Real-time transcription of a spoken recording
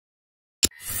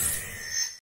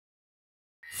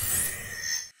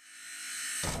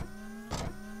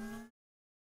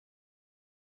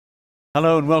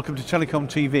Hello and welcome to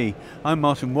TelecomTV. I'm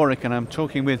Martin Warwick and I'm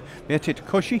talking with Virtyt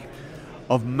Koshi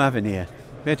of Mavenir.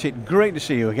 Virtyt, great to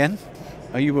see you again.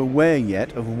 Are you aware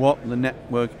yet of what the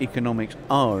network economics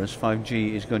are as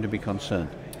 5G is going to be concerned?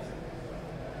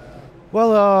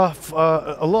 Well,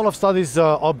 a lot of studies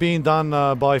are being done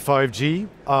by 5G.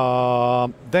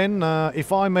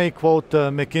 If I may quote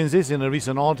McKinsey's in a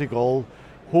recent article,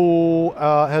 who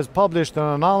has published an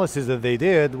analysis that they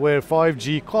did where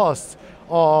 5G costs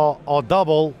are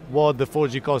double what the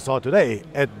 4G costs are today,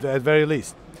 at very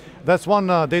least. That's one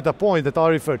data point that I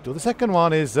referred to. The second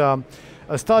one is a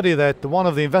study that one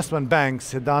of the investment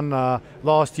banks had done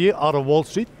last year out of Wall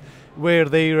Street, where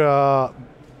they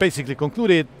basically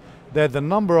concluded that the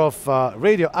number of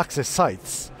radio access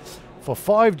sites for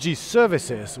 5G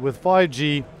services with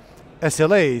 5G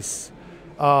SLAs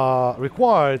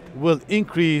required will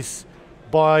increase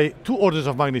by 2 orders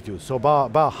of magnitude, so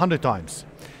about 100 times.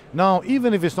 Now,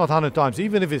 even if it's not 100 times,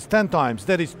 even if it's 10 times,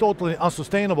 that is totally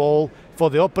unsustainable for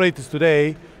the operators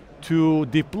today to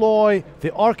deploy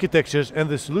the architectures and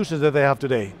the solutions that they have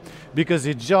today, because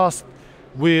it just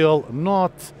will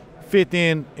not fit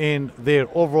in their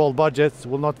overall budgets,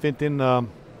 will not fit in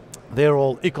their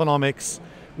overall economics.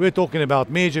 We're talking about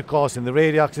major costs in the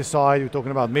radio access side, we're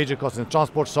talking about major costs in the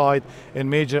transport side, and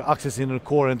major access in the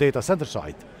core and data center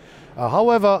side.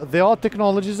 However, there are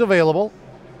technologies available,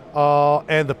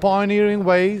 and the pioneering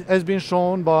way has been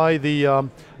shown by the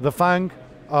FANG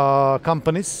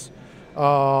companies.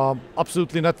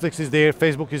 Absolutely, Netflix is there,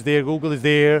 Facebook is there, Google is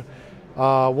there.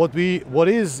 What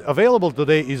is available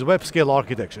today is web-scale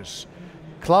architectures,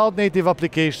 cloud-native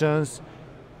applications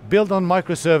built on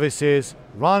microservices,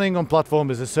 running on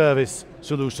platform as a service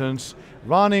solutions,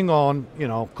 running on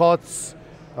COTS,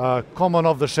 common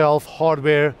off-the-shelf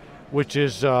hardware, which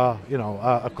is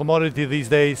a commodity these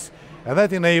days. And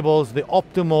that enables the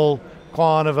optimal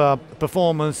kind of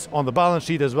performance on the balance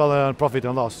sheet as well as profit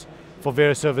and loss for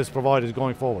various service providers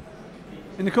going forward.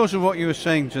 In the course of what you were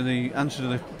saying to the answer to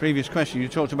the previous question, you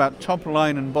talked about top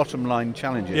line and bottom line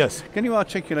challenges. Yes. Can you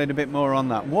articulate a bit more on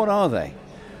that? What are they?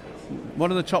 What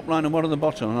are the top line and what are the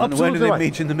bottom line? Absolutely. And where do they right.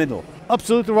 meet in the middle?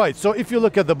 Absolutely right. So if you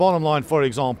look at the bottom line, for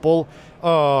example,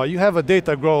 you have a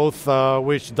data growth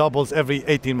which doubles every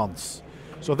 18 months.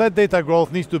 So that data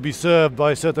growth needs to be served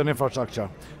by a certain infrastructure.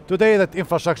 Today that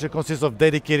infrastructure consists of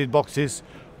dedicated boxes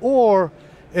or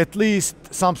at least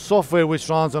some software which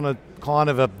runs on a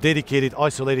kind of a dedicated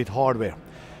isolated hardware.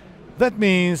 That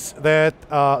means that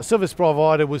service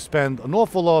provider will spend an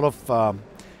awful lot of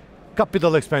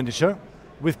capital expenditure.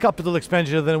 With capital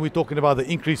expenditure, then we're talking about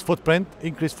the increased footprint.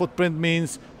 Increased footprint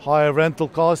means higher rental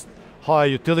cost, higher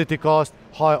utility cost,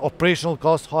 higher operational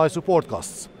cost, higher support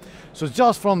costs. So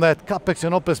just from that CapEx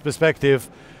and OpEx perspective,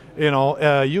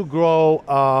 you grow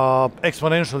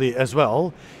exponentially as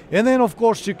well. And then of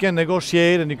course you can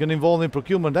negotiate and you can involve in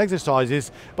procurement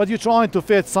exercises, but you're trying to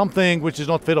fit something which is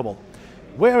not fittable.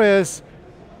 Whereas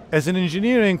as an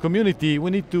engineering community,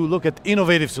 we need to look at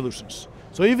innovative solutions.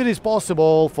 So if it is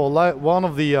possible for one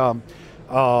of the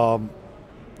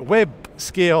web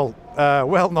scale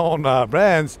well-known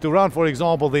brands to run, for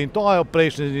example, the entire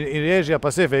operation in Asia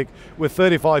Pacific with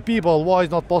 35 people, why is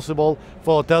it not possible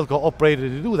for a telco operator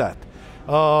to do that?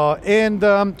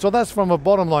 So that's from a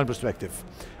bottom line perspective.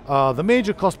 The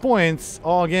major cost points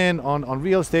are again on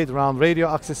real estate around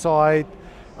radio access side,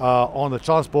 on the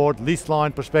transport lease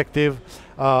line perspective,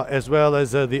 as well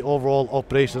as the overall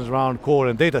operations around core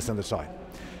and data center side.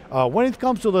 When it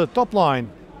comes to the top line,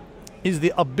 is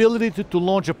the ability to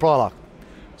launch a product.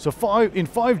 So in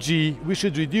 5G, we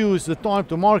should reduce the time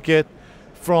to market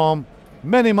from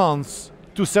many months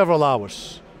to several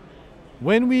hours.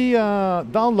 When we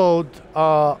download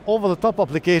over-the-top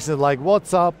applications like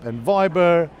WhatsApp and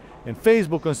Viber and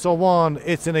Facebook and so on,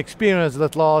 it's an experience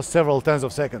that lasts several tens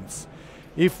of seconds.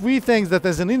 If we think that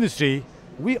as an industry,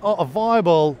 we are a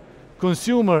viable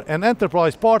consumer and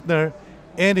enterprise partner,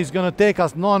 and it's going to take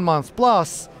us 9 months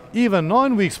plus, even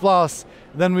 9 weeks plus,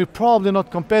 then we're probably not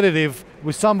competitive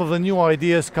with some of the new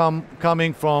ideas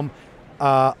coming from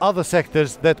other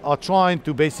sectors that are trying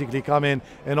to basically come in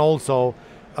and also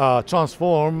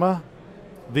transform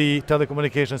the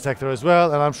telecommunication sector as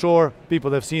well. And I'm sure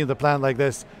people have seen the plan like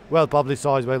this, well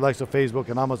publicized by the likes of Facebook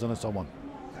and Amazon and so on.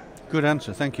 Good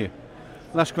answer, thank you.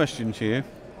 Last question to you.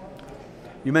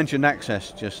 You mentioned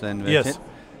access just then, Virtyt. Yes.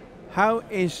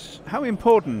 How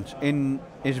important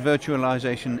is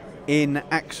virtualization in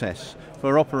access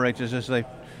for operators as they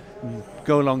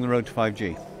go along the road to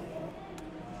 5G?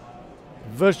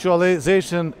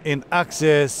 Virtualization in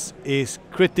access is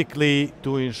critically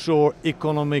to ensure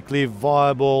economically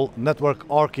viable network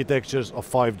architectures of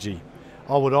 5G.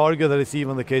 I would argue that it's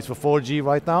even the case for 4G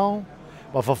right now,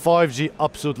 but for 5G,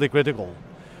 absolutely critical.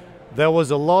 There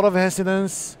was a lot of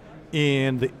hesitance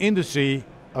in the industry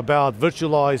about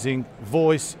virtualizing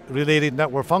voice-related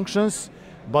network functions,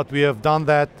 but we have done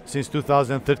that since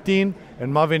 2013,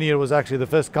 and Mavenir was actually the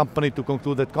first company to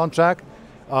conclude that contract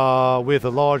with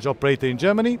a large operator in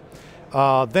Germany.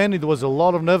 Then it was a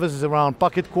lot of nervousness around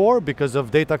packet core because of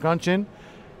data crunching,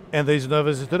 and there is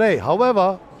nervousness today.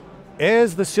 However,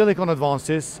 as the silicon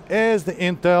advances, as the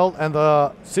Intel and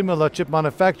the similar chip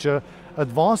manufacturer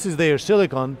advances their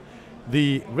silicon,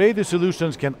 the radio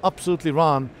solutions can absolutely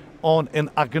run on an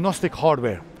agnostic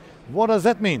hardware. What does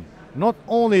that mean? Not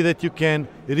only that you can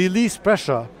release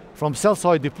pressure from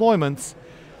cell-side deployments,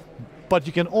 but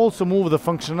you can also move the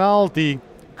functionality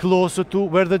closer to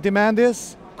where the demand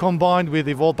is, combined with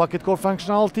the VoLTE packet core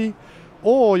functionality,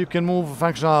 or you can move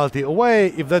functionality away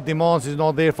if that demand is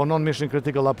not there for non-mission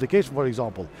critical application, for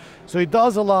example. So it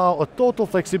does allow a total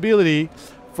flexibility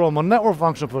from a network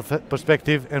function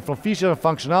perspective and from feature and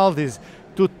functionalities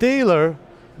to tailor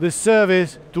the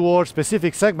service towards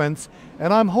specific segments.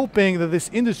 And I'm hoping that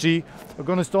this industry are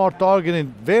going to start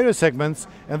targeting various segments,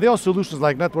 and there are solutions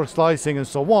like network slicing and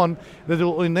so on that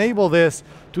will enable this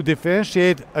to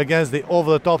differentiate against the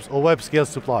over-the-tops or web-scale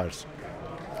suppliers.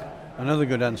 Another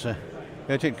good answer.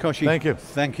 Virtyt Koshi. Thank you.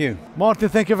 Thank you. Martin,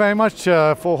 thank you very much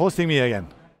for hosting me again.